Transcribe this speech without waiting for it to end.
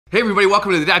Hey everybody,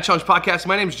 welcome to the Dad Challenge Podcast.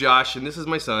 My name's Josh, and this is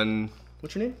my son.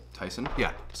 What's your name? Tyson?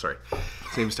 Yeah, sorry.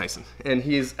 His name's Tyson. And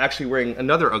he's actually wearing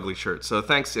another ugly shirt. So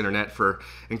thanks, Internet, for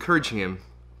encouraging him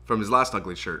from his last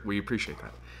ugly shirt. We appreciate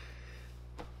that.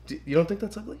 You don't think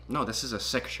that's ugly? No, this is a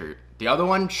sick shirt. The other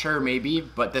one, sure, maybe,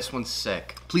 but this one's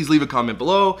sick. Please leave a comment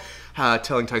below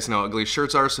telling Tyson how ugly his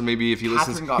shirts are. So maybe if he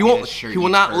listens, he will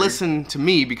not listen to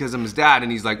me because I'm his dad,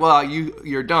 and he's like, well,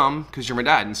 you're dumb because you're my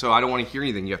dad, and so I don't want to hear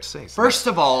anything you have to say. So First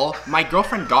of all, my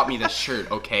girlfriend got me this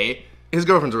shirt, okay? His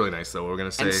girlfriend's really nice, though, we're going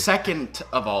to say. And second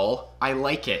of all, I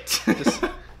like it.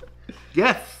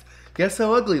 Yes. Guess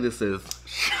how ugly this is.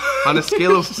 On a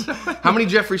scale of... How many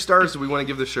Jeffree Stars do we want to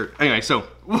give this shirt? Anyway, so...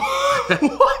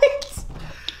 What?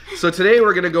 So today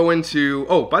we're going to go into...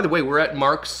 Oh, by the way, we're at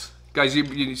Mark's. Guys,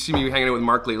 you see me hanging out with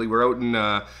Mark lately. We're out in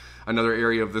another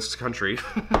area of this country.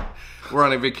 We're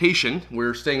on a vacation.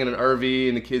 We're staying in an RV,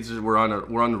 and the kids we're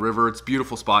on the river. It's a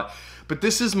beautiful spot. But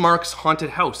this is Mark's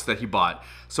haunted house that he bought.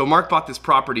 So Mark bought this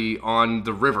property on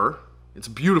the river. It's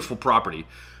a beautiful property.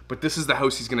 But this is the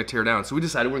house he's going to tear down. So we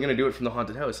decided we're going to do it from the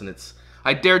haunted house, and it's...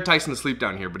 I dared Tyson to sleep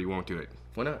down here, but he won't do it.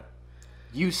 Why not?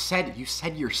 You said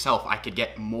yourself I could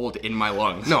get mold in my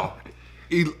lungs. No.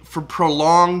 For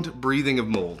prolonged breathing of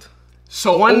mold.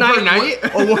 So one overnight?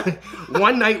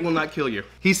 One night will not kill you.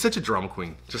 He's such a drama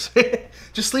queen. Just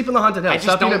sleep in the haunted house.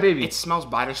 Stop being a baby. It smells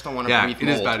bad. I just don't want to breathe mold. It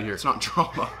is bad here. It's not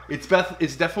drama.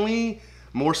 It's definitely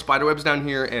more spiderwebs down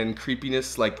here and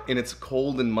creepiness, and it's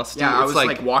cold and musty. Yeah, I was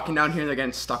like walking down here, they're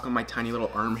getting stuck on my tiny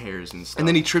little arm hairs and stuff. And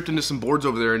then he tripped into some boards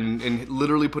over there and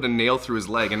literally put a nail through his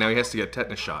leg, and now he has to get a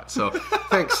tetanus shot. So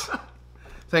thanks.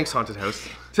 Thanks, haunted house.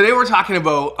 Today we're talking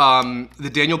about the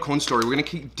Danielle Cohn story. We're gonna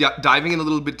keep diving in a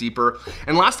little bit deeper.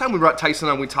 And last time we brought Tyson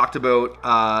on, we talked about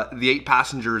the 8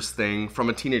 passengers thing from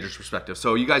a teenager's perspective.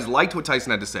 So you guys liked what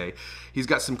Tyson had to say. He's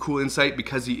got some cool insight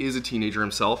because he is a teenager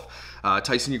himself.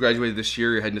 Tyson, you graduated this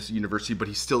year, you're heading to university, but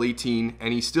he's still 18,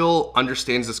 and he still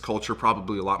understands this culture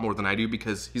probably a lot more than I do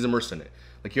because he's immersed in it.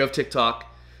 Like, you have TikTok,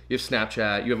 you have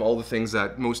Snapchat, you have all the things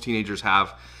that most teenagers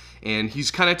have, and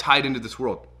he's kind of tied into this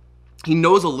world. He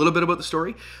knows a little bit about the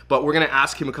story, but we're going to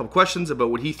ask him a couple questions about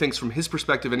what he thinks from his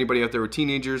perspective. Anybody out there with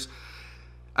teenagers,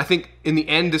 I think in the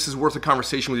end this is worth a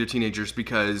conversation with your teenagers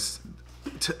because,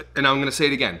 and I'm going to say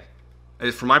it again,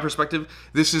 from my perspective,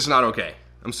 this is not okay.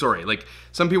 I'm sorry. Like,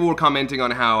 some people were commenting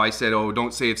on how I said, oh,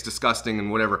 don't say it's disgusting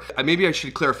and whatever. Maybe I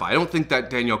should clarify. I don't think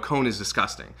that Danielle Cohn is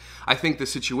disgusting. I think the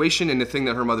situation and the thing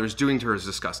that her mother is doing to her is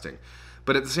disgusting.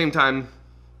 But at the same time,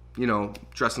 you know,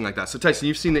 dressing like that. So Tyson,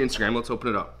 you've seen the Instagram. Let's open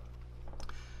it up.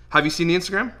 Have you seen the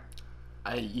Instagram?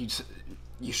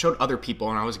 You showed other people,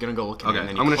 and I was gonna go look at it. Okay, And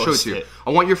then I'm gonna show it to you. I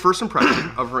want your first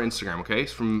impression of her Instagram. Okay,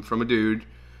 it's from a dude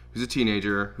who's a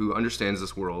teenager who understands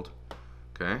this world.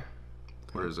 Okay,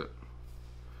 where is it?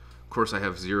 Of course, I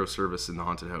have zero service in the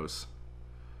haunted house.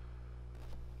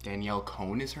 Danielle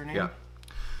Cohn is her name? Yeah.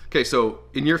 Okay, so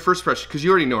in your first impression, because you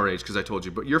already know her age, because I told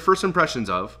you, but your first impressions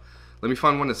of, let me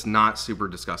find one that's not super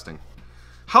disgusting.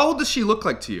 How old does she look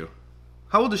like to you?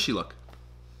 How old does she look?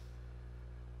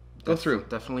 Go through.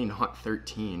 Definitely not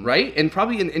 13. Right? And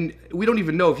probably, and we don't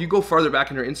even know, if you go farther back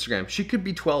in her Instagram, she could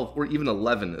be 12 or even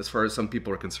 11 as far as some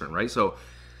people are concerned, right? So,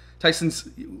 Tyson's,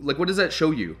 like, what does that show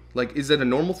you? Like, is that a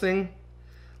normal thing?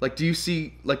 Like, do you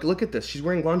see, like, look at this. She's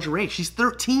wearing lingerie. She's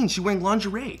 13. She's wearing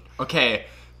lingerie. Okay,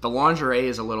 the lingerie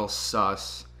is a little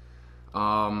sus.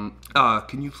 Can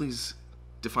you please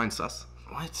define sus?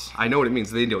 What? I know what it means.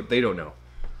 They don't know.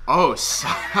 Oh,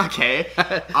 okay.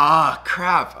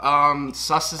 Crap.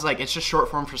 Sus is like, it's just short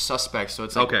form for suspect. So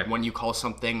it's like when you call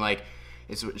something like,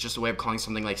 it's just a way of calling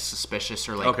something like suspicious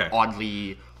or like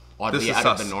oddly out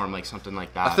of the norm, like something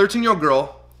like that. A 13-year-old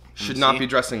girl should not be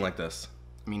dressing like this.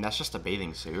 I mean, that's just a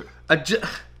bathing suit.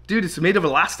 Dude, it's made of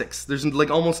elastics. There's like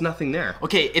almost nothing there.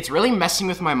 Okay, it's really messing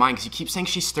with my mind because you keep saying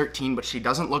she's 13, but she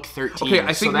doesn't look 13. Okay,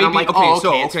 I think so maybe I'm like,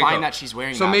 it's fine go. that she's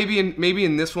wearing so that. So maybe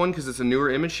in this one, because it's a newer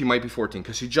image, she might be 14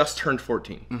 because she just turned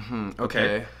 14. Mm-hmm.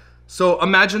 Okay. So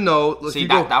imagine though. See,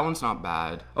 that one's not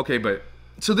bad. Okay, but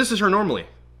so this is her normally.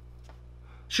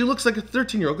 She looks like a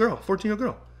 13-year-old girl, 14-year-old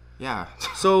girl. Yeah.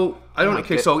 So I don't.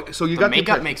 Okay, so you got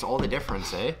makeup makes all the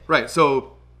difference, eh? Right.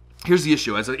 So here's the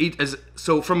issue.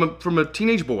 So from a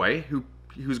teenage boy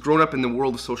who's grown up in the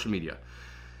world of social media,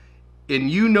 and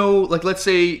you know, like, let's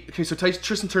say, okay, so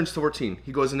Tristan turns 14.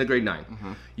 He goes into grade 9.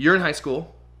 Mm-hmm. You're in high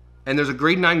school, and there's a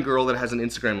grade 9 girl that has an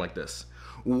Instagram like this.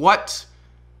 What's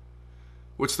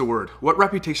the word? What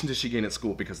reputation does she gain at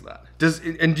school because of that?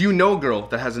 And do you know a girl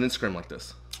that has an Instagram like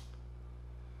this?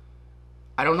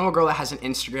 I don't know a girl that has an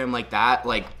Instagram like that.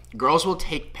 Like, girls will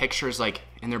take pictures, like,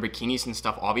 in their bikinis and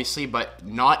stuff, obviously, but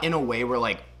not in a way where,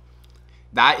 like,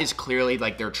 that is clearly,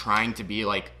 like, they're trying to be,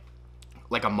 like,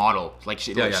 like a model. Like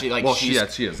she is an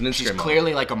Instagram she's model.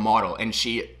 Clearly like a model, and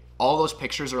all those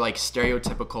pictures are like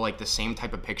stereotypical, like the same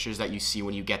type of pictures that you see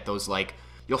when you get those like.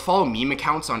 You'll follow meme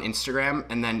accounts on Instagram,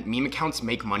 and then meme accounts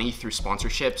make money through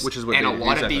sponsorships. Which is what a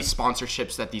lot of these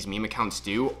sponsorships that these meme accounts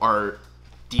do are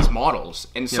these models.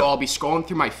 And so I'll be scrolling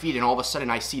through my feed, and all of a sudden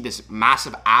I see this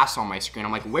massive ass on my screen.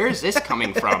 I'm like, where is this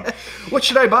coming from? What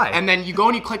should I buy? And then you go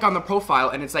and you click on the profile,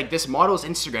 and it's like this model's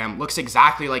Instagram looks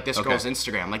exactly like this girl's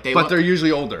Instagram. Like they're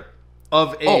usually older,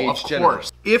 of age. Oh, of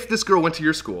course. If this girl went to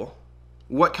your school,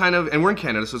 what kind of, and we're in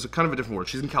Canada, so it's kind of a different world.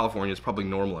 She's in California, it's probably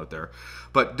normal out there.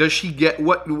 But does she get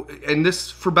and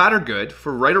this, for bad or good,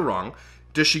 for right or wrong,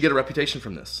 does she get a reputation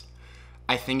from this?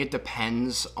 I think it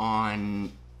depends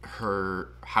on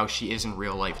how she is in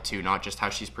real life too, not just how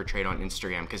she's portrayed on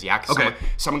Instagram. Because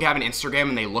someone can have an Instagram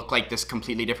and they look like this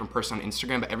completely different person on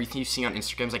Instagram, but everything you see on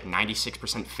Instagram is like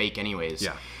 96% fake anyways.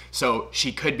 Yeah. So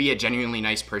she could be a genuinely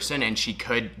nice person, and she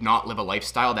could not live a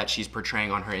lifestyle that she's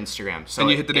portraying on her Instagram. So and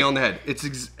you hit the nail on the head.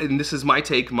 And this is my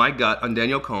take, my gut on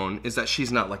Danielle Cohn, is that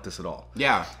she's not like this at all.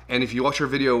 Yeah. And if you watch her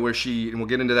video where and we'll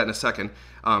get into that in a second,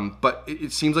 but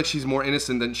it seems like she's more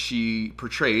innocent than she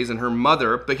portrays, and her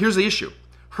mother, but here's the issue.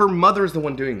 Her mother is the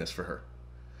one doing this for her.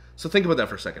 So think about that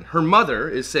for a second. Her mother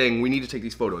is saying, we need to take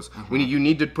these photos. Mm-hmm. You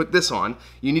need to put this on.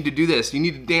 You need to do this. You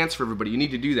need to dance for everybody. You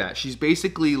need to do that. She's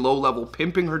basically low-level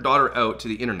pimping her daughter out to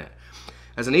the internet.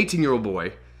 As an 18-year-old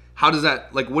boy, how does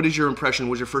that, like, what is your impression,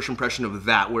 what's your first impression of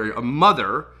that, where a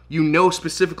mother, you know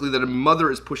specifically that a mother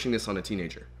is pushing this on a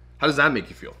teenager? How does that make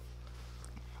you feel?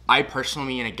 I'm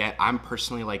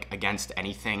personally like against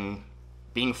anything,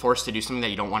 being forced to do something that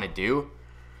you don't want to do.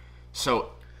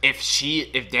 So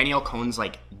if Danielle Cohn's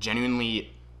like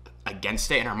genuinely against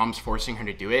it and her mom's forcing her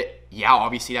to do it, yeah,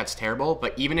 obviously that's terrible.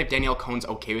 But even if Danielle Cohn's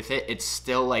okay with it, it's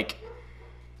still like,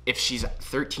 if she's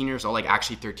 13 years old, like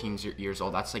actually 13 years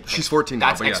old, that's like, she's 14 now,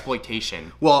 that's exploitation.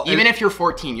 Yeah. Well, even if you're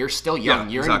 14, you're still young.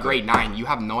 Yeah, you're exactly. in grade 9. You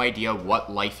have no idea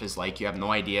what life is like. You have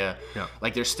no idea. Yeah.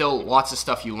 Like there's still lots of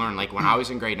stuff you learn. Like when I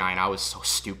was in grade 9, I was so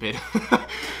stupid.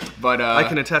 But I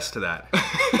can attest to that.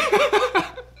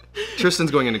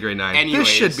 Tristan's going into grade 9. Anyways. This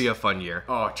should be a fun year.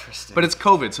 Oh, Tristan. But it's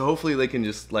COVID, so hopefully they can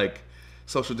just like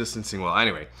social distancing well.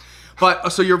 Anyway, but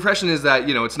so your impression is that,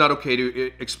 you know, it's not okay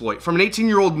to exploit from an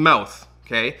 18-year-old mouth.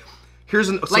 Okay,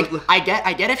 I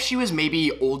get if she was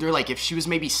maybe older, like if she was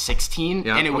maybe 16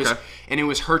 and it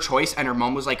was her choice and her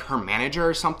mom was like her manager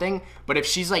or something. But if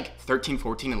she's like 13,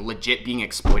 14 and legit being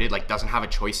exploited, like doesn't have a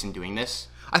choice in doing this,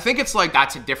 I think it's like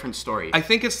that's a different story. I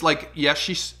think it's like,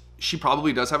 yes, she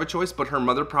probably does have a choice, but her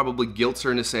mother probably guilts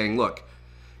her into saying, look,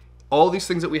 all these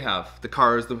things that we have, the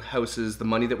cars, the houses, the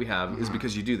money that we have, is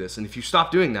because you do this. And if you stop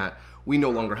doing that, we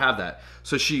no longer have that.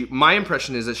 So my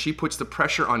impression is that she puts the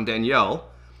pressure on Danielle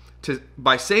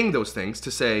by saying those things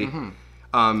to say,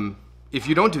 if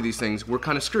you don't do these things, we're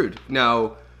kind of screwed.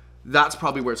 Now, that's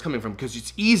probably where it's coming from, because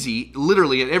it's easy,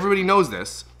 literally, and everybody knows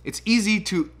this, it's easy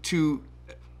to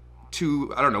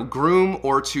I don't know, groom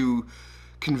or to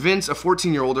convince a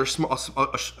 14-year-old or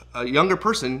a younger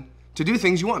person to do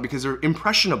things you want, because they're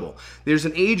impressionable. There's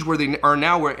an age where they are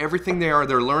now where everything they're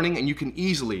learning, and you can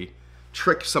easily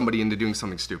trick somebody into doing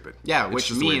something stupid. Yeah,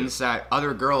 which means that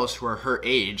other girls who are her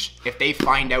age, if they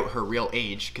find out her real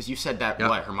age, because you said that,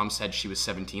 her mom said she was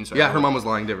 17. So her mom was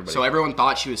lying to everybody. So everyone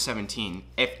thought she was 17.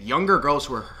 If younger girls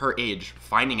who are her age,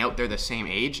 finding out they're the same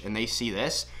age, and they see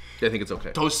this, I think it's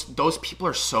okay. Those people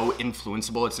are so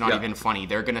influenceable, it's not even funny.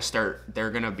 They're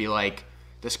gonna be like,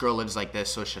 this girl lives like this,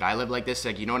 so should I live like this?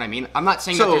 Like, you know what I mean? I'm not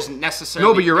saying that there's necessarily...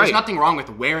 No, but you're right. There's nothing wrong with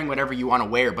wearing whatever you want to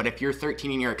wear, but if you're 13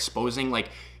 and you're exposing, like,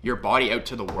 your body out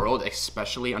to the world,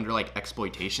 especially under, like,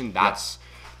 exploitation, that's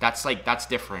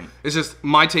different. It's just,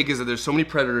 my take is that there's so many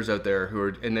predators out there who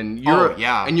are... And then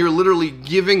you're literally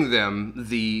giving them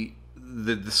the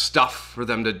stuff for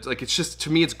them to, like, it's just, to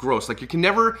me, it's gross. Like, you can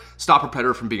never stop a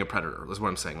predator from being a predator, is what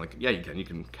I'm saying. Like, yeah, you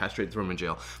can castrate and throw them in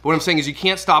jail. But what I'm saying is you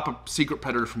can't stop a secret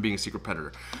predator from being a secret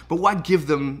predator. But why give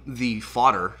them the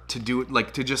fodder to do it,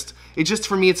 like, it just,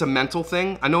 for me, it's a mental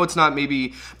thing. I know it's not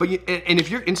maybe, but and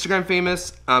if you're Instagram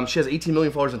famous, she has 18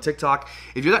 million followers on TikTok,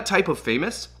 if you're that type of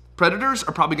famous, predators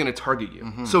are probably going to target you.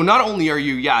 Mm-hmm. So not only are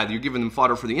you're giving them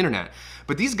fodder for the internet,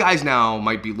 but these guys now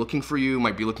might be looking for you,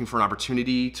 might be looking for an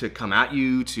opportunity to come at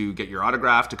you, to get your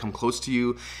autograph, to come close to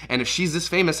you. And if she's this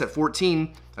famous at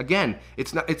 14, again,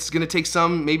 it's going to take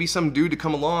maybe some dude to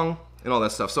come along and all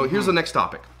that stuff. So here's the next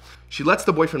topic. She lets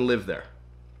the boyfriend live there.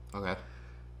 Okay.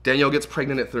 Danielle gets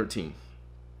pregnant at 13.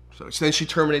 So then she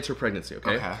terminates her pregnancy,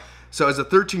 okay? So as an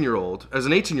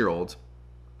 18-year-old,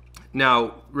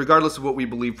 Now, regardless of what we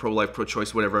believe, pro-life,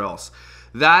 pro-choice, whatever else,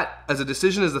 that as a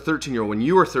decision as a 13-year-old, when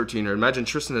you were 13, or imagine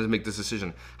Tristan had to make this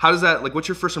decision, how does that, like, what's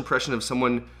your first impression of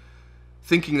someone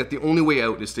thinking that the only way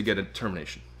out is to get a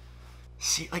termination?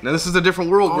 See, like, now, this is a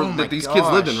different world that these kids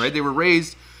lived in, right? They were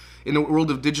raised in the world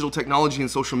of digital technology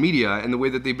and social media, and the way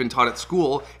that they've been taught at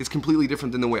school is completely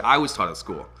different than the way I was taught at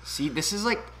school. See, this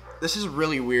is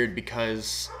really weird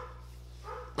because,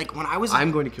 like, when I was...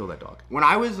 I'm going to kill that dog. When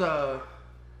I was,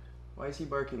 why is he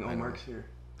barking? Oh, Mark's here.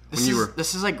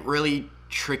 This is like really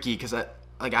tricky because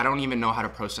I don't even know how to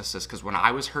process this, because when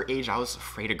I was her age, I was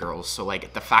afraid of girls. So,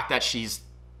 like, the fact that she's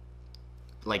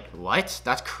like, what?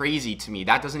 That's crazy to me.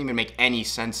 That doesn't even make any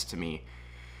sense to me.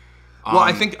 Well,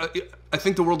 I think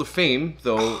the world of fame,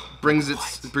 though, brings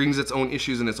its own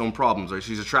issues and its own problems. Right?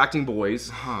 She's attracting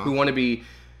boys who want to be.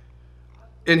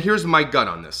 And here's my gut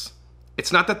on this: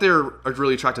 it's not that they're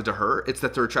really attracted to her; it's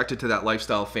that they're attracted to that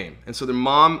lifestyle of fame. And so their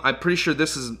mom, I'm pretty sure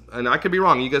this is, and I could be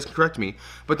wrong. You guys can correct me,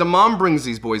 but the mom brings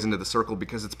these boys into the circle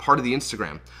because it's part of the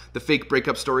Instagram. The fake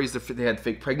breakup stories. They had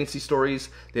fake pregnancy stories.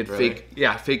 They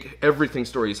had fake everything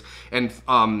stories, and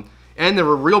there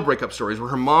were real breakup stories where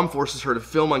her mom forces her to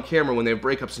film on camera when they have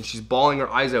breakups, and she's bawling her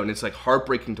eyes out, and it's like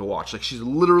heartbreaking to watch. Like, she's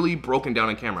literally broken down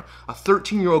on camera. A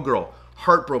 13-year-old girl,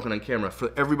 heartbroken on camera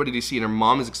for everybody to see, and her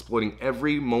mom is exploiting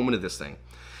every moment of this thing.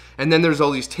 And then there's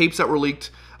all these tapes that were leaked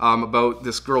about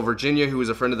this girl, Virginia, who was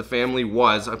a friend of the family,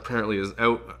 apparently is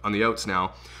out on the outs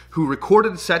now, who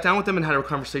sat down with them and had a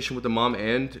conversation with the mom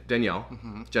and Danielle,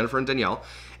 Jennifer and Danielle,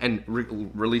 and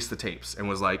released the tapes and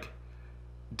was like,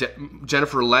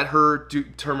 Jennifer let her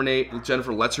terminate.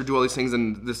 Jennifer lets her do all these things,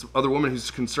 and this other woman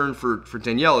who's concerned for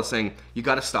Danielle is saying, "You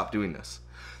got to stop doing this."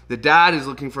 The dad is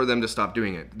looking for them to stop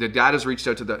doing it. The dad has reached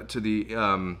out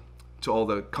to all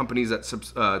the companies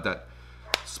that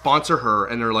sponsor her,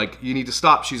 and they're like, "You need to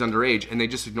stop. She's underage," and they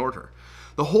just ignored her.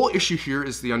 The whole issue here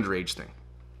is the underage thing.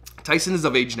 Tyson is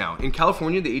of age now. In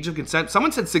California, the age of consent.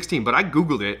 Someone said 16, but I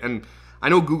googled it, and I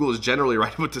know Google is generally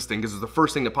right about this thing because it's the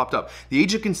first thing that popped up. The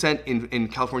age of consent in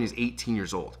California is 18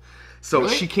 years old. So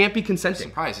really? She can't be consenting.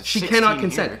 Surprised. She cannot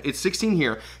consent. Here. It's 16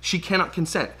 here. She cannot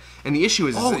consent. And the issue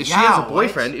is if she has a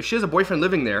boyfriend, if she has a boyfriend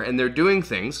living there and they're doing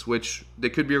things, which they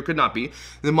could be or could not be,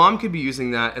 the mom could be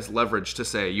using that as leverage to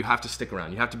say, you have to stick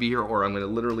around. You have to be here, or I'm going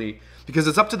to literally... Because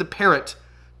it's up to the parent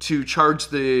to charge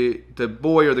the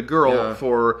boy or the girl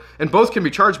for, and both can be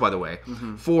charged, by the way,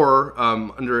 for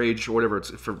underage or whatever,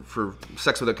 it's for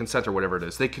sex without consent or whatever it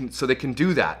is. They can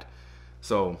do that.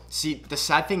 So see, the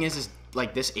sad thing is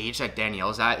like this age that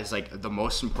Danielle's at is like the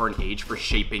most important age for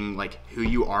shaping like who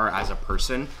you are as a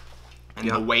person,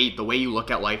 and the way you look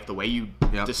at life, the way you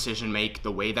decision make,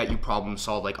 the way that you problem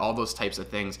solve, like all those types of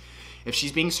things. If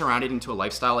she's being surrounded into a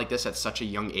lifestyle like this at such a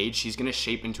young age, she's going to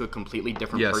shape into a completely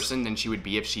different person than she would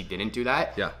be if she didn't do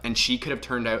that. Yeah. And she could have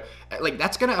turned out, like,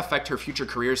 that's going to affect her future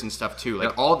careers and stuff too.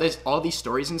 Like all these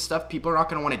stories and stuff, people are not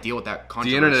going to want to deal with that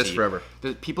controversy. The internet is forever.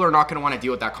 People are not going to want to deal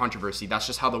with that controversy. That's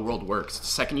just how the world works. The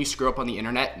second you screw up on the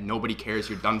internet, nobody cares.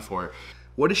 You're done for.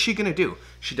 What is she going to do?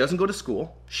 She doesn't go to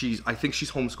school. I think she's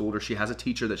homeschooled, or she has a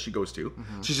teacher that she goes to.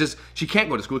 She can't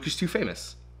go to school because she's too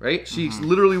famous, right? She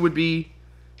literally would be,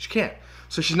 she can't.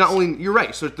 So she's not only, you're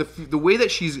right. So the way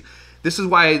that this is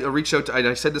why I reached out to, and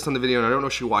I said this on the video, and I don't know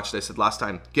if she watched it. I said last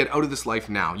time, get out of this life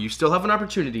now. You still have an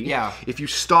opportunity. Yeah. If you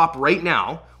stop right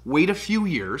now, wait a few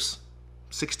years,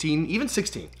 16, even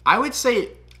 16. I would say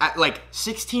at like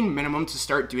 16 minimum to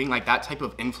start doing like that type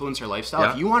of influencer lifestyle.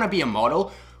 Yeah. If you want to be a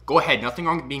model, go ahead. Nothing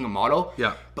wrong with being a model.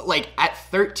 Yeah. But like at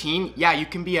 13, yeah, you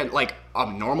can be a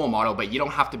normal model, but you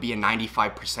don't have to be a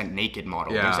 95% naked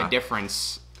model. Yeah. There's a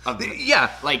difference.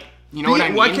 Like, you know but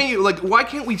what I mean? Why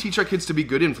can't we teach our kids to be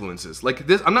good influences? Like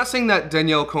this, I'm not saying that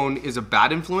Danielle Cohn is a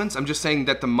bad influence. I'm just saying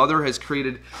that the mother has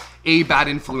created a bad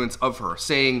influence of her,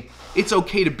 saying it's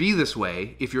okay to be this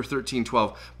way if you're 13,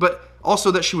 12, but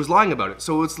also that she was lying about it.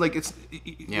 So it's like,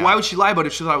 why would she lie about it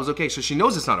if she thought it was okay? So she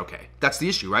knows it's not okay. That's the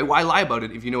issue, right? Why lie about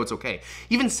it if you know it's okay?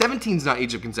 Even 17 is not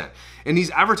age of consent. And these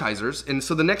advertisers, and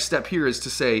so the next step here is to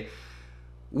say,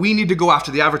 we need to go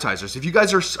after the advertisers. If you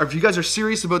guys are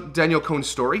serious about Danielle Cohn's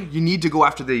story, you need to go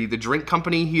after the drink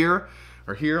company here,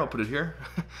 or here, I'll put it here.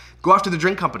 Go after the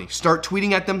drink company. Start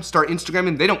tweeting at them, start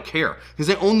Instagramming. They don't care because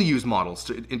they only use models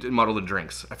to model the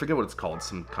drinks. I forget what it's called,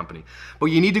 some company. But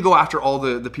you need to go after all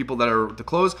the people that are the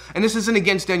clothes. And this isn't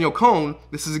against Danielle Cohn.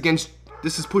 This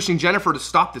is pushing Jennifer to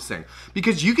stop this thing.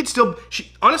 Because you could still,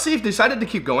 honestly, if they decided to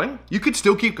keep going, you could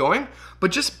still keep going,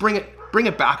 but just bring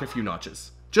it back a few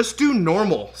notches. Just do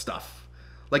normal stuff.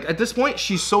 Like at this point,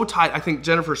 she's so tied. I think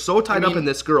Jennifer's so tied up in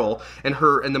this girl and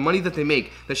the money that they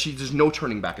make that there's no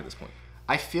turning back at this point.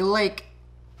 I feel like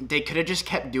they could have just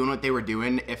kept doing what they were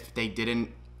doing if they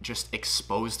didn't just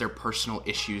expose their personal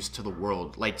issues to the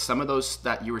world. Like some of those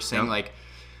that you were saying, like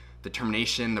the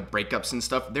termination, the breakups and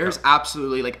stuff, there's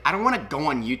absolutely, like, I don't want to go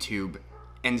on YouTube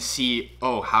and see,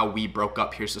 oh, how we broke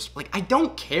up. Here's this. Like, I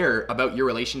don't care about your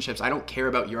relationships. I don't care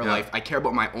about your life. I care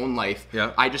about my own life.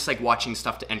 I just like watching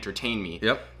stuff to entertain me.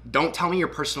 Don't tell me your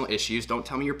personal issues. Don't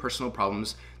tell me your personal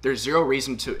problems. There's zero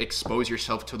reason to expose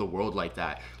yourself to the world like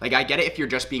that. Like, I get it if you're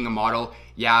just being a model.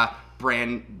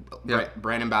 Brand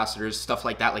ambassadors, stuff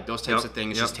like that. Like those types of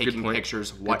things, just taking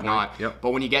pictures, whatnot. But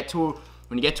when you get to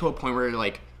a point where,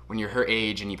 like, when you're her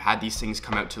age and you've had these things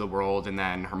come out to the world, and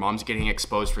then her mom's getting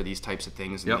exposed for these types of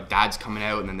things, and the dad's coming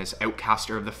out, and then this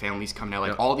outcaster of the family's coming out,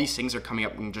 like all these things are coming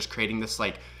up and just creating this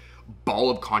like ball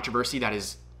of controversy that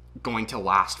is going to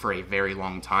last for a very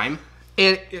long time.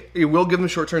 And it will give them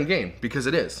short-term gain, because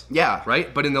it is.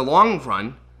 Right? But in the long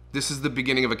run, this is the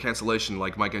beginning of a cancellation,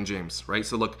 like Mike and James, right?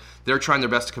 So look, they're trying their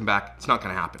best to come back. It's not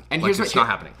going to happen. And like, it's not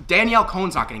happening. Danielle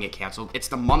Cohn's not going to get canceled. It's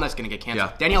the mom that's going to get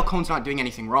canceled. Danielle Cohn's not doing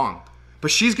anything wrong. But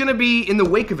she's going to be in the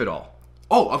wake of it all.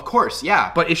 Oh, of course,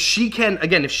 yeah. But if she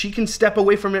can step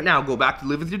away from it now, go back to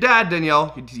live with your dad,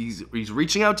 Danielle. He's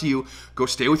reaching out to you. Go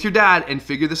stay with your dad and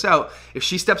figure this out. If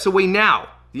she steps away now,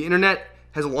 the internet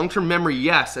has a long-term memory,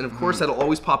 yes, and of course that'll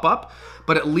always pop up,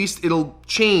 but at least it'll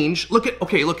change. Look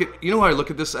at, you know how I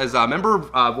look at this as, remember,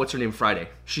 what's her name, Friday?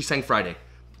 She sang Friday.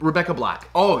 Rebecca Black.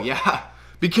 Oh, yeah.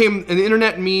 Became an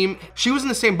internet meme. She was in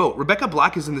the same boat. Rebecca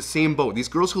Black is in the same boat. These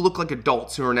girls who look like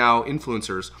adults who are now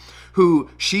influencers, who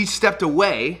she stepped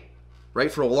away,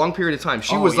 right, for a long period of time.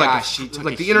 She was like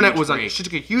the internet was on. She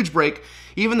took a huge break.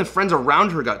 Even the friends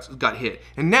around her got hit.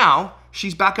 And now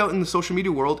she's back out in the social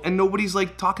media world and nobody's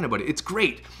like talking about it. It's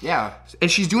great. Yeah.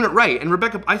 And she's doing it right. And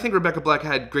I think Rebecca Black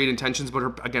had great intentions, but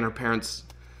her parents,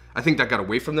 I think that got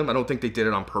away from them. I don't think they did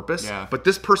it on purpose. Yeah. But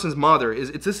this person's mother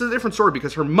this is a different story,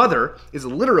 because her mother is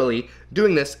literally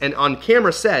doing this and on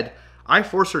camera said, I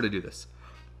force her to do this.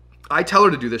 I tell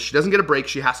her to do this. She doesn't get a break.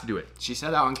 She has to do it. She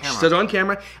said that on camera. She said it on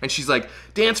camera, and she's like,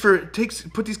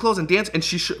 put these clothes on, dance. And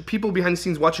people behind the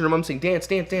scenes watching her mom saying, dance,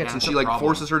 dance, dance. Yeah, and she like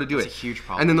forces her to do it. It's a huge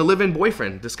problem. And then the live-in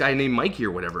boyfriend, this guy named Mikey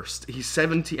or whatever, he's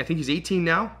 17, I think he's 18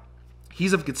 now.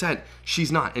 He's of consent.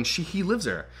 She's not, and he lives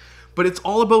there. But it's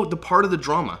all about the part of the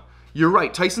drama. You're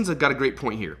right. Tyson's got a great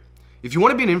point here. If you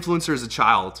want to be an influencer as a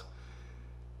child,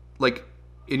 like,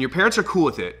 and your parents are cool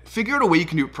with it, figure out a way you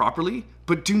can do it properly,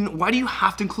 but why do you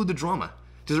have to include the drama?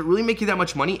 Does it really make you that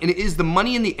much money? And is the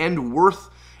money in the end worth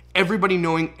everybody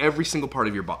knowing every single part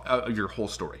of your whole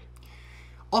story?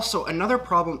 Also, another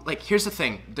problem, like, here's the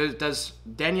thing. Does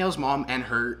Danielle's mom and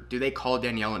her, do they call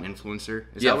Danielle an influencer?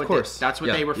 Of course. That's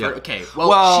what they refer to? Okay,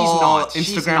 well,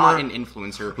 she's not an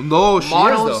influencer. No, she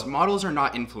is, though. Models are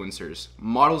not influencers.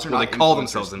 Models are not influencers. They call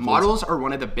themselves influencers. Models are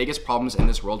one of the biggest problems in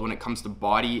this world when it comes to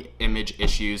body image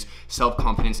issues,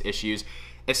 self-confidence issues,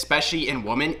 especially in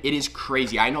women. It is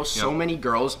crazy. I know so many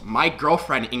girls, my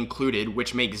girlfriend included,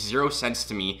 which makes zero sense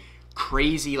to me,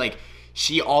 crazy, like,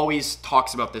 she always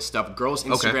talks about this stuff. Girls'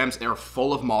 Instagrams, they're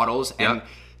full of models, and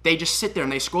they just sit there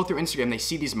and they scroll through Instagram, they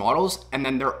see these models, and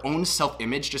then their own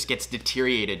self-image just gets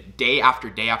deteriorated day after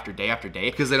day after day after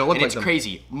day. Because they don't look like them. It's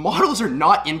crazy. Models are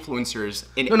not influencers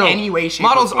in any way, shape,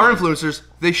 models or form. Are influencers.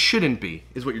 They shouldn't be,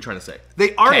 is what you're trying to say.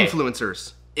 They are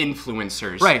influencers.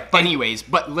 Right, but anyways,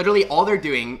 but literally all they're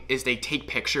doing is they take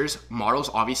pictures. Models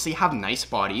obviously have nice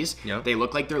bodies. They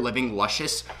look like they're living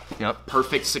luscious,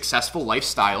 perfect, successful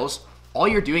lifestyles. All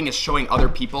you're doing is showing other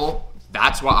people,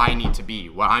 that's what I need to be.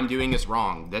 What I'm doing is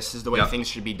wrong. This is the way things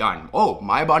should be done. Oh,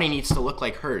 my body needs to look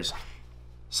like hers.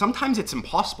 Sometimes it's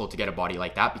impossible to get a body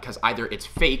like that because either it's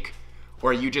fake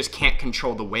or you just can't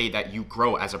control the way that you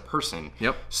grow as a person.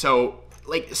 So,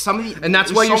 like, some of the... And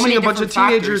that's why you're seeing a bunch of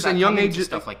teenagers and young ages...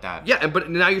 Stuff like that. Yeah, but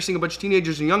now you're seeing a bunch of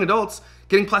teenagers and young adults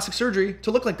getting plastic surgery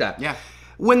to look like that.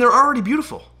 When they're already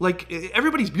beautiful. Like,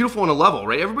 everybody's beautiful on a level,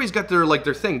 right? Everybody's got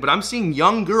their thing, but I'm seeing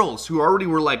young girls who already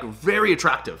were like very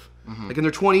attractive, like in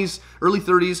their 20s, early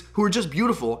 30s, who are just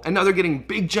beautiful, and now they're getting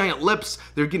big giant lips,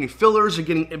 they're getting fillers, they're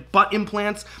getting butt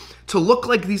implants to look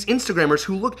like these Instagrammers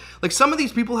who look like, some of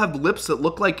these people have lips that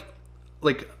look like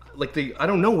they, I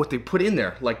don't know what they put in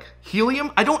there, like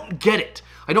helium. I don't get it.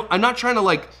 I'm not trying to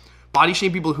like body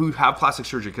shame people who have plastic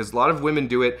surgery, because a lot of women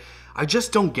do it. I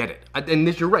just don't get it.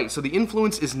 And you're right. So the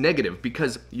influence is negative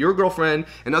because your girlfriend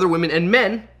and other women and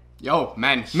men,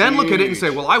 men look at it and say,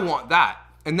 well, I want that.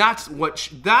 And that's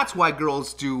why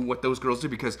girls do what those girls do,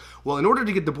 because, well, in order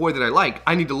to get the boy that I like,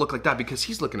 I need to look like that because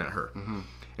he's looking at her.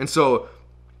 And so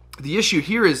the issue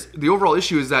here is, the overall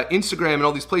issue is that Instagram and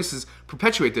all these places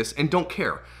perpetuate this and don't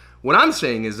care. What I'm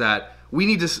saying is that we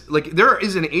need to, like, there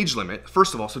is an age limit,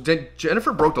 first of all. So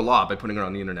Jennifer broke the law by putting her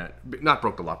on the internet. Not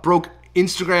broke the law, broke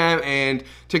Instagram and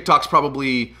TikTok's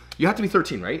probably, you have to be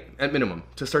 13, right? At minimum,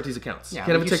 to start these accounts. Yeah, you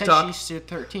can't have a TikTok. She's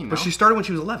 13, But she started when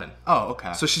she was 11. Oh,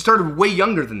 okay. So she started way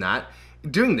younger than that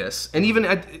doing this. And even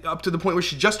up to the point where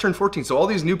she just turned 14. So all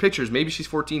these new pictures, maybe she's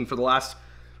 14 for the last,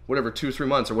 whatever, 2 or 3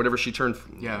 months or whatever she turned,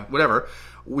 whatever.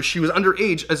 She was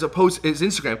underage as opposed as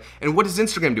Instagram. And what does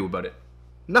Instagram do about it?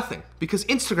 Nothing, because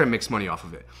Instagram makes money off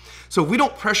of it. So if we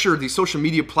don't pressure these social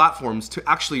media platforms to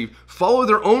actually follow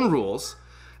their own rules,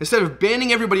 instead of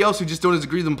banning everybody else who just don't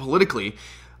agree with them politically,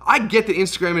 I get that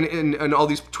Instagram and all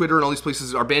these Twitter and all these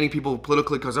places are banning people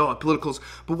politically because, oh, politicals,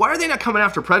 but why are they not coming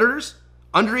after predators,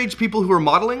 underage people who are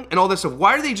modeling and all that stuff?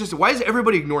 Why is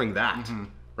everybody ignoring that,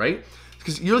 right?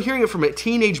 Because you're hearing it from a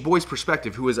teenage boy's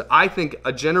perspective, who is, I think,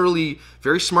 a generally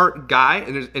very smart guy,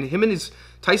 and him and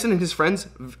Tyson and his friends,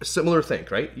 similar thing,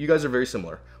 right? You guys are very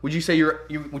similar. Would you say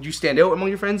would you stand out among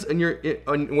your friends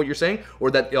on what you're saying,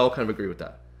 or that you all kind of agree with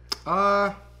that?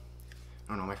 I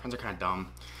don't know. My friends are kind of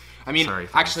dumb. I mean, sorry,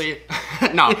 actually,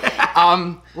 no.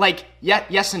 Like,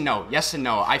 yes and no. Yes and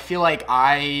no. I feel like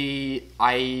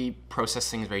I process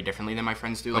things very differently than my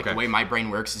friends do. Like, the way my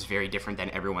brain works is very different than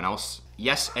everyone else.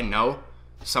 Yes and no.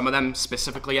 Some of them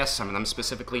specifically yes, some of them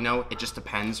specifically no. It just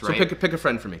depends, right? So pick a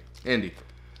friend for me. Andy.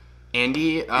 If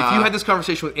you had this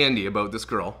conversation with Andy about this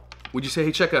girl, would you say,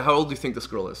 hey, check out, how old do you think this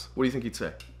girl is? What do you think he'd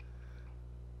say?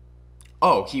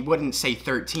 Oh, he wouldn't say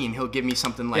 13. He'll give me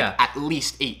something like at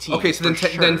least 18. Okay, so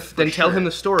then tell him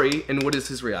the story, and what is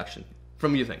his reaction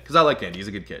from you think? Because I like Andy, he's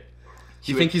a good kid.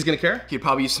 Do you think he's gonna care? He'd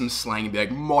probably use some slang and be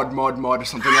like, mod, or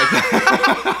something like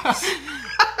that.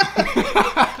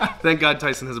 Thank God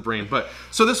Tyson has a brain. But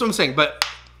so this is what I'm saying. But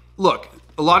look,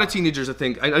 a lot of teenagers, I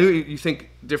know you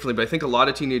think differently, but I think a lot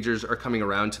of teenagers are coming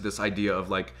around to this idea of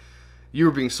like, you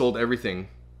were being sold everything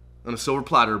on a silver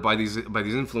platter by these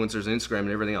influencers and Instagram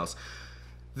and everything else.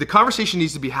 The conversation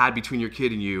needs to be had between your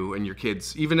kid and you and your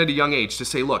kids, even at a young age, to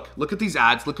say, look at these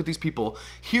ads, look at these people,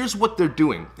 here's what they're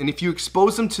doing. And if you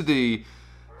expose them to the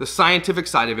scientific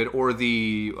side of it, or if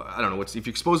you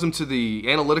expose them to the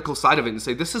analytical side of it and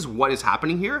say, this is what is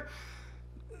happening here,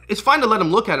 it's fine to let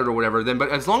them look at it or whatever, but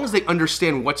as long as they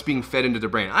understand what's being fed into their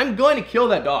brain. I'm going to kill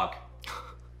that dog.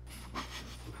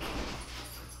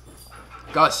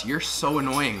 Gus, you're so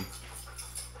annoying.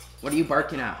 What are you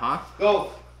barking at, huh?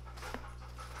 Go.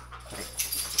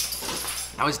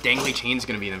 How is dangly chains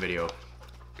gonna be in the video?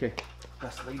 Okay,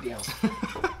 Gus, lay down.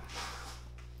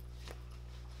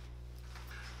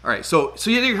 All right, so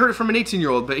you heard it from an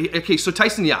 18-year-old, but okay, so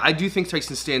Tyson, yeah, I do think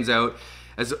Tyson stands out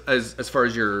as far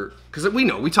as because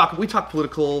we talk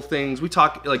political things,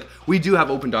 we do have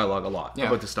open dialogue a lot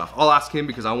about this stuff. I'll ask him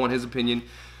because I want his opinion.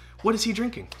 What is he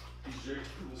drinking? He's drinking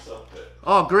from the sub pit.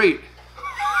 Oh, great.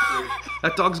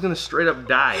 That dog's gonna straight up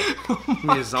die.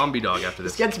 He's a zombie dog after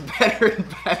this. This gets better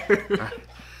and better. Right.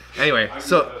 Anyway,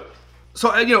 so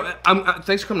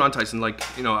thanks for coming on, Tyson. Like,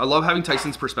 I love having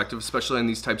Tyson's perspective, especially on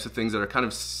these types of things that are kind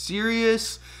of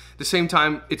serious. At the same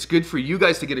time, it's good for you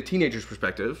guys to get a teenager's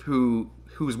perspective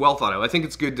who's well thought out. I think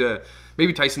it's good to,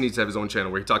 maybe Tyson needs to have his own channel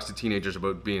where he talks to teenagers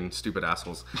about being stupid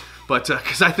assholes. But,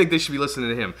 because I think they should be listening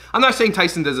to him. I'm not saying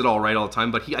Tyson does it all right all the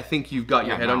time, but I think you've got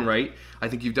your head on right. I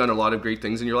think you've done a lot of great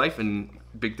things in your life and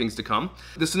big things to come.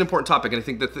 This is an important topic, and I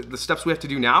think that the steps we have to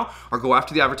do now are go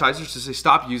after the advertisers to say,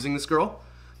 stop using this girl,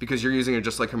 because you're using her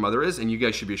just like her mother is, and you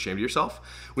guys should be ashamed of yourself.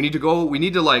 We need to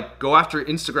go after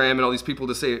Instagram and all these people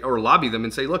to say, or lobby them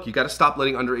and say, look, you got to stop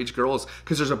letting underage girls,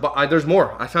 because there's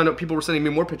more. I found out people were sending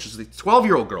me more pictures of these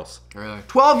 12-year-old girls. Really?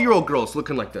 12-year-old girls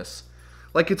looking like this.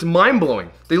 Like, it's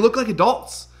mind-blowing. They look like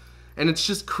adults, and it's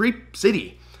just creep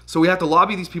city. So we have to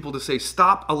lobby these people to say,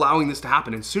 stop allowing this to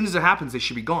happen. And as soon as it happens, they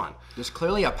should be gone. There's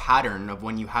clearly a pattern of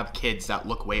when you have kids that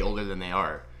look way older than they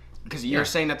are. Because you're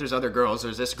saying that there's other girls,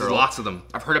 there's this girl. There's lots of them.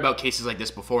 I've heard about cases like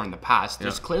this before in the past.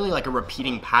 There's clearly like a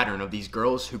repeating pattern of these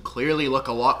girls who clearly look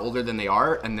a lot older than they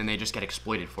are, and then they just get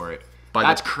exploited for it.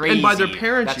 That's crazy. And by their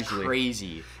parents That's usually.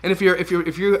 Crazy. And if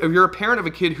you're a parent of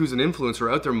a kid who's an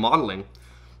influencer out there modeling,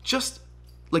 just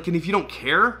and if you don't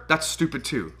care, that's stupid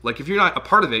too. Like, if you're not a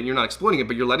part of it and you're not exploiting it,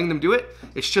 but you're letting them do it,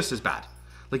 it's just as bad.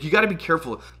 Like, you got to be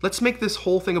careful. Let's make this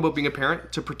whole thing about being a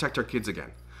parent to protect our kids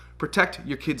again. Protect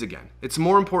your kids again. It's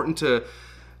more important to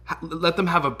let them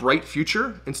have a bright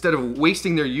future instead of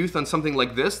wasting their youth on something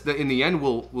like this that in the end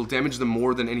will damage them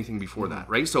more than anything before that,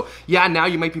 right? So yeah, now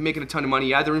you might be making a ton of money.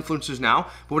 Yeah, they're influencers now,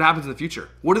 but what happens in the future?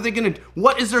 What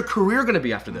is their career gonna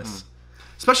be after this?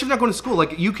 Especially if you're not going to school.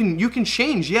 Like, you can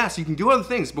change, yes, you can do other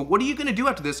things, but what are you gonna do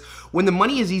after this when the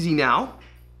money is easy now,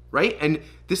 right? And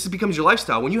this becomes your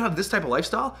lifestyle. When you have this type of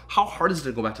lifestyle, how hard is it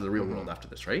to go back to the real world after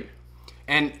this, right?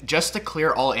 And just to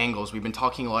clear all angles, we've been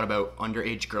talking a lot about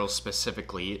underage girls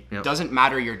specifically. Yep. It doesn't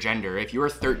matter your gender. If you are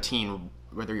 13,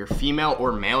 whether you're female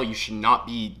or male, you should not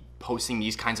be posting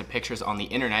these kinds of pictures on the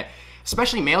internet.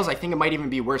 Especially males, I think it might even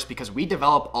be worse because we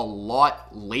develop a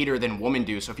lot later than women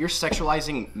do. So if you're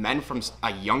sexualizing men from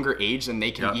a younger age than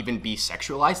they can even be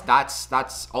sexualized,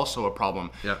 that's also a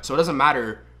problem. Yeah. So it doesn't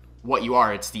matter what you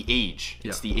are, it's the age.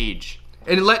 It's the age.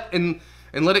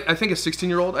 And let it, I think a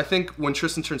 16-year-old, I think when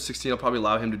Tristan turns 16, I'll probably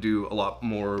allow him to do a lot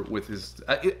more with his,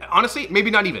 honestly,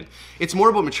 maybe not even. It's more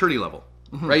about maturity level,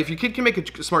 right? If your kid can make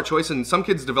a smart choice, and some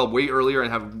kids develop way earlier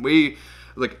and have way,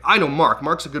 like, I know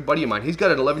Mark's a good buddy of mine. He's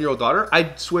got an 11-year-old daughter.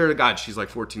 I swear to God, she's like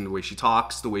 14, the way she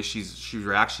talks, the way she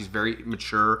reacts, she's very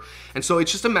mature. And so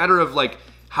it's just a matter of like,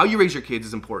 how you raise your kids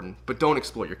is important, but don't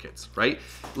exploit your kids, right?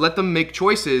 Let them make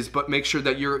choices, but make sure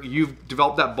that you've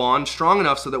developed that bond strong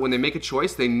enough so that when they make a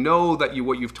choice, they know that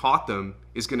what you've taught them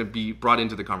is gonna be brought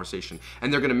into the conversation.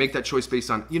 And they're gonna make that choice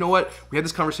based on, you know what, we had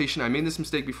this conversation, I made this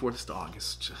mistake before, this dog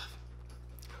is just...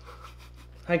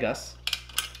 Hi, Gus.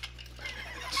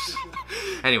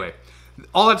 Anyway,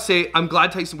 all I have to say, I'm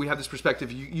glad, Tyson, we have this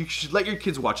perspective. You should let your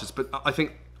kids watch this, but I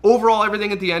think overall,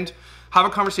 everything at the end, have a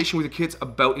conversation with your kids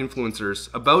about influencers,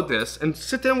 about this, and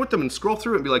sit down with them and scroll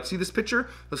through it and be like, see this picture?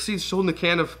 Let's see, holding the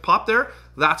can of pop there?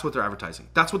 That's what they're advertising.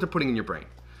 That's what they're putting in your brain.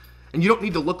 And you don't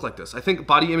need to look like this. I think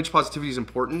body image positivity is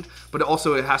important, but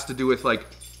also it has to do with like,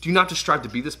 do not just strive to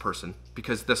be this person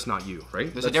because that's not you,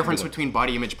 right? There's a difference between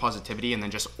body image positivity and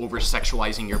then just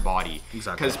over-sexualizing your body.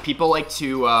 Exactly. Because people like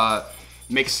to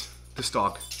mix... This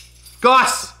dog.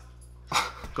 Gus!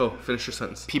 Go, finish your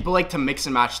sentence. People like to mix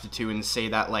and match the two and say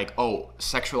that like, oh,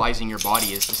 sexualizing your body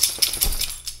is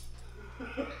this...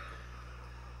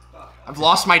 I've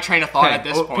lost my train of thought at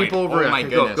this point. People over my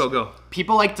goodness. Go.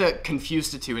 People like to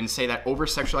confuse the two and say that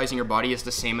over-sexualizing your body is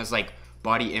the same as like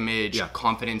body image,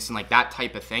 confidence, and like that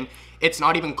type of thing. It's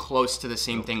not even close to the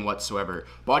same thing whatsoever.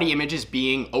 Body image is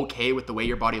being okay with the way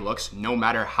your body looks, no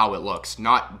matter how it looks.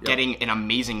 Not getting an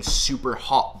amazing, super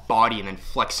hot body and then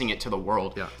flexing it to the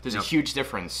world. There's a huge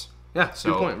difference. Yeah,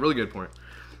 good point. Really good point.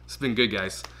 It's been good,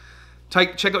 guys.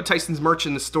 Check out Tyson's merch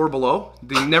in the store below.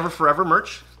 The Never Forever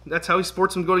merch. That's how he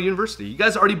sports him to go to university. You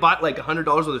guys already bought like $100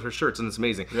 worth of his shirts, and it's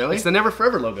amazing. Really? It's the Never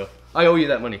Forever logo. I owe you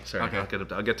that money. Sorry, okay.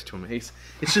 I'll get to him. It's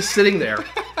just sitting there.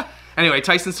 Anyway,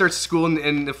 Tyson starts school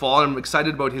in the fall, and I'm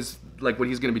excited about his what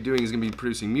he's going to be doing. He's going to be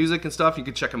producing music and stuff. You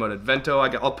can check him out at Vento.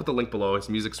 I'll put the link below. His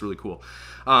music's really cool.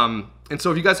 And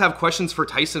so if you guys have questions for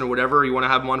Tyson or whatever, you want to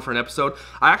have him on for an episode,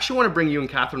 I actually want to bring you and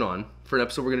Catherine on for an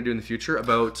episode we're going to do in the future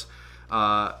about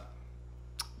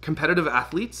competitive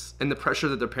athletes and the pressure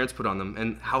that their parents put on them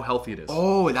and how healthy it is.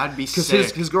 Oh, that'd be sick.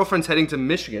 Because his girlfriend's heading to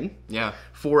Michigan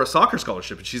for a soccer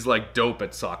scholarship, and she's like dope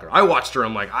at soccer. I watched her.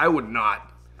 I'm like, I would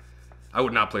not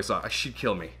play soccer. She'd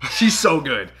kill me. She's so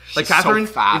good. Like Catherine,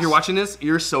 so fast. If you're watching this,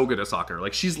 you're so good at soccer.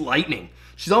 Like she's lightning.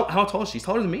 How tall is she? She's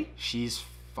taller than me. She's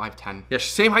 5'10". Yeah,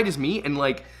 she's same height as me, and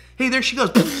like, hey, there she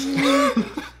goes.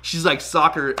 She's like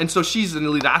soccer, and so she's an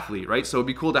elite athlete, right? So it'd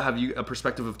be cool to have a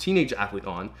perspective of teenage athlete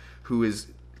on who is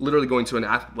literally going to an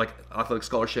athletic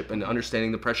scholarship and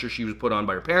understanding the pressure she was put on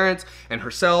by her parents and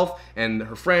herself and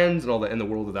her friends and all that in the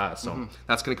world of that. So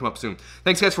that's gonna come up soon.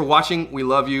 Thanks guys for watching. We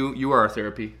love you. You are our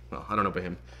therapy. Well, I don't know about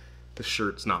him. This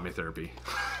shirt's not my therapy.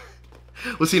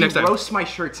 We'll see you next time. Roast my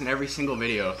shirts in every single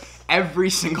video. Every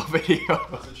single video.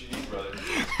 That's what you need,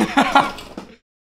 brother.